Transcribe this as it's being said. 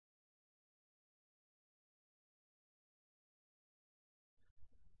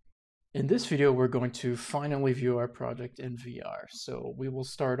In this video, we're going to finally view our project in VR. So we will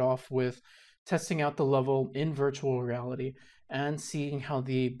start off with testing out the level in virtual reality and seeing how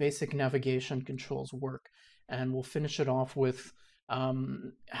the basic navigation controls work. And we'll finish it off with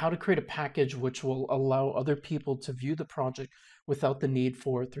how to create a package which will allow other people to view the project without the need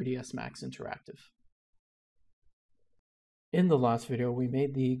for 3ds Max Interactive. In the last video, we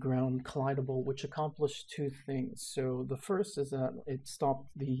made the ground collidable, which accomplished two things. So the first is that it stopped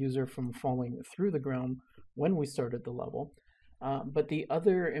the user from falling through the ground when we started the level. But the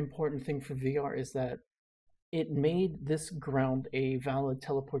other important thing for VR is that it made this ground a valid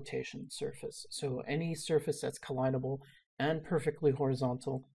teleportation surface. So any surface that's collidable and perfectly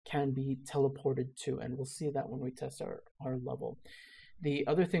horizontal can be teleported to, and we'll see that when we test our level. The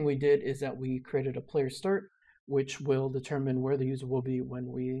other thing we did is that we created a player start, which will determine where the user will be when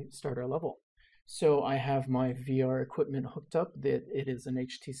we start our level. So I have my VR equipment hooked up. It is an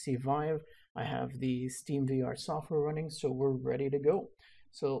HTC Vive. I have the Steam VR software running, so we're ready to go.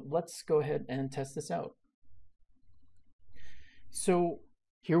 So let's go ahead and test this out. So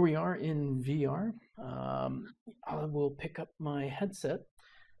here we are in VR. I will pick up my headset,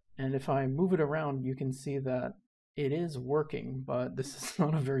 and if I move it around, you can see that it is working, but this is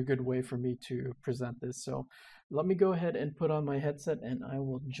not a very good way for me to present this. So let me go ahead and put on my headset and I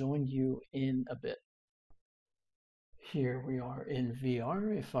will join you in a bit. Here we are in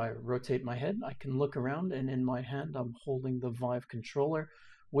VR. If I rotate my head, I can look around, and in my hand I'm holding the Vive controller,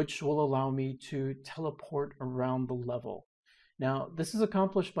 which will allow me to teleport around the level. Now, this is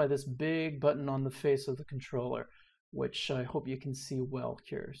accomplished by this big button on the face of the controller, which I hope you can see well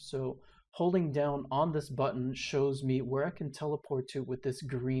here. So holding down on this button shows me where I can teleport to with this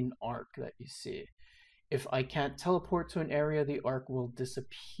green arc that you see. If I can't teleport to an area, the arc will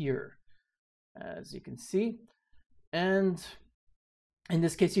disappear, as you can see. And in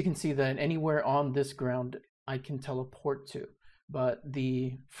this case, you can see that anywhere on this ground I can teleport to. But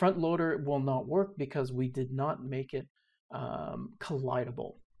the front loader will not work because we did not make it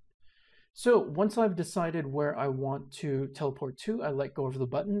collidable. So once I've decided where I want to teleport to, I let go of the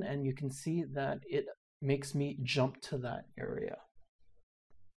button, and you can see that it makes me jump to that area.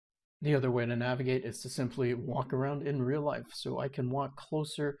 The other way to navigate is to simply walk around in real life, so I can walk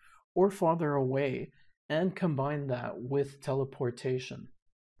closer or farther away and combine that with teleportation.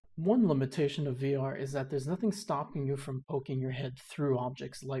 One limitation of VR is that there's nothing stopping you from poking your head through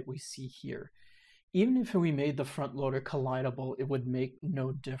objects like we see here. Even if we made the front loader collidable, it would make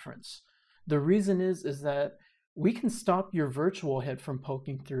no difference. The reason is that we can stop your virtual head from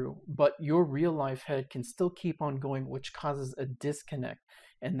poking through, but your real life head can still keep on going, which causes a disconnect,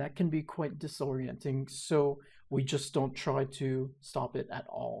 and that can be quite disorienting, so we just don't try to stop it at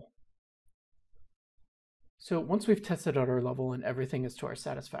all. So once we've tested out our level and everything is to our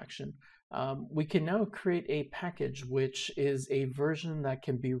satisfaction, we can now create a package which is a version that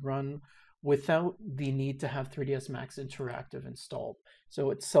can be run without the need to have 3ds Max Interactive installed.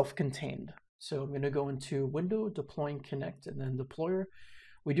 So it's self-contained. So I'm going to go into Window, Deploying Connect, and then Deployer.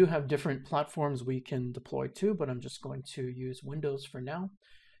 We do have different platforms we can deploy to, but I'm just going to use Windows for now.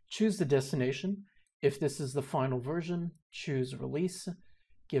 Choose the destination. If this is the final version, choose Release,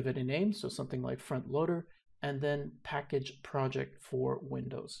 give it a name, so something like Front Loader, and then Package Project for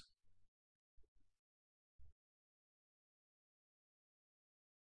Windows.